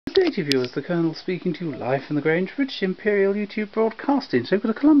Good day, viewers. The Colonel speaking to you live from the Grange, British Imperial YouTube Broadcasting. So we've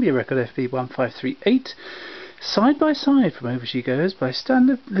got a Columbia record FB1538, Side by Side from Over She Goes by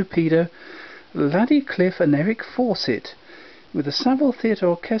Stanley Lupino, Laddie, Cliffe and Eric Fawcett, with the Savile Theatre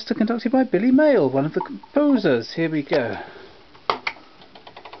Orchestra conducted by Billy Mayle, one of the composers. Here we go.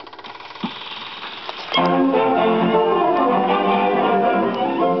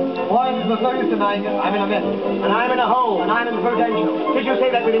 There's no use denying it. I'm in a mess. And I'm in a hole. And I'm in the potential. Did you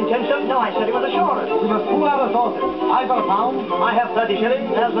say that with intention? No, I said it with assurance. We must pull out a Fawcett. I've got £1. I have 30 shillings.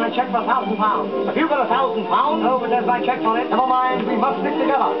 There's my cheque for £1,000. If you've got £1,000, oh, but there's my cheque on it. Never mind, we must stick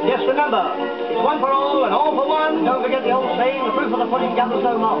together. Yes, remember, it's one for all and all for one. Don't forget the old saying, the proof of the pudding gathers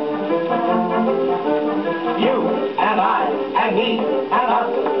no moss. You and I and he and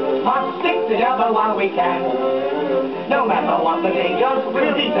us must stick together while we can. No matter what the dangers,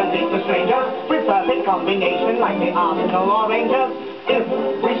 we'll decently to strangers, with perfect combination like the Arsenal or Rangers. If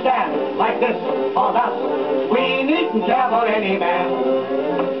we stand like this or thus, we needn't care for any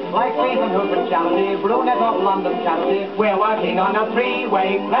man. Like Cliffe and Hook and Charity, brunette of London charity, we're working on a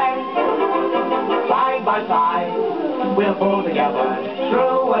three-way plan. Side by side, we'll pull together,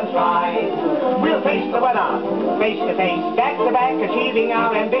 through and try. We'll face the weather, face to face, back to back, achieving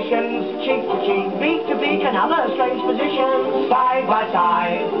our ambitions, cheek to cheek, beak to beak, and other strange positions. Side by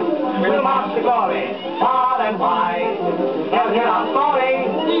side, we'll march to glory, far and wide. They'll hear our story,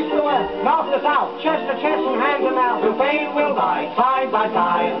 east to west, north to south, chest to chest, and hand to mouth. Through pain we'll ride, side by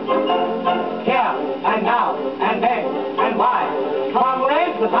side. Here and now and then and why?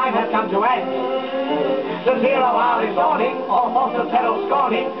 Comrades, the time has come to act. The 0 hour is dawning, or thoughts of peril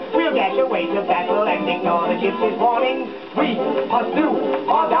scorning. We'll dash away to battle and ignore the gypsy's warning. We must do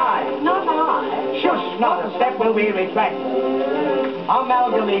or die. Not I. Shush, not a step will we retract.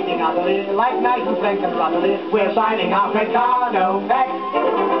 Amalgamating utterly, like Knight and Frank and Rutterly, we're signing our Frecano back.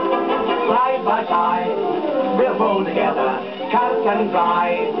 Side by side, we'll pull together, cut and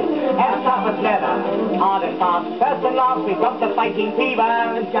drive, as tough as leather, hard and fast, first and last, we've got the fighting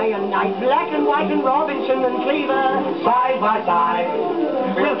fever, day and night, black and white and Robinson and Cleaver. Side by side,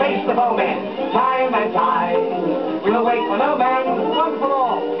 we'll face the foemen, time and tide, we'll wait for no man, one for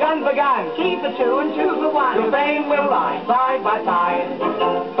all, gun for gun, T for two and two for one, to fame we'll ride, side by side,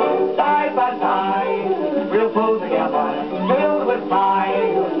 side by side, we'll pull together, filled with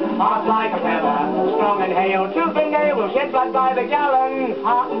pride, hearts like a feather, strong and hale, tooth and nail, we'll shed blood by the gallon,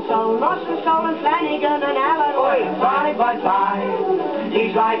 heart and soul, lost and stolen, Flanagan and Allen, oi, side by side,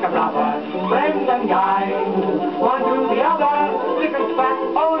 he's like a brother, friend and guide, one to the other, thick and fat,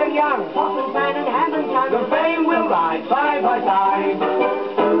 old and young, pot and pan and hand and tongue, the fame will ride, side by side,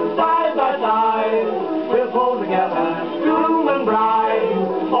 side by side, we'll pull together, groom and bride,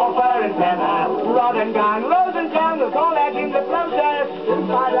 or fur and feather, rod and gun, rose and gun, we'll call that in the process,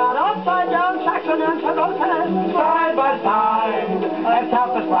 inside out, upside down, Saxon and Travolta, side by side, as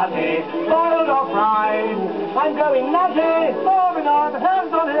tough as putty, boiled or fried, I'm going nutty, moving on,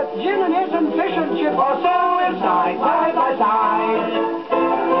 hands on hips, gin and his and fish and chip, or so inside, side by side.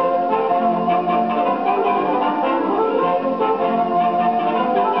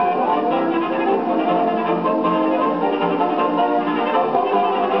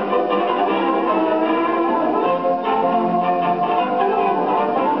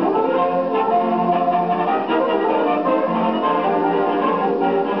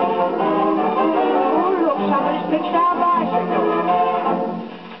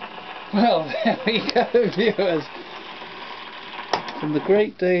 Well, there we go, viewers. From the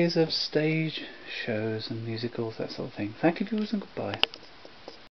great days of stage shows and musicals, that sort of thing. Thank you, viewers, and goodbye.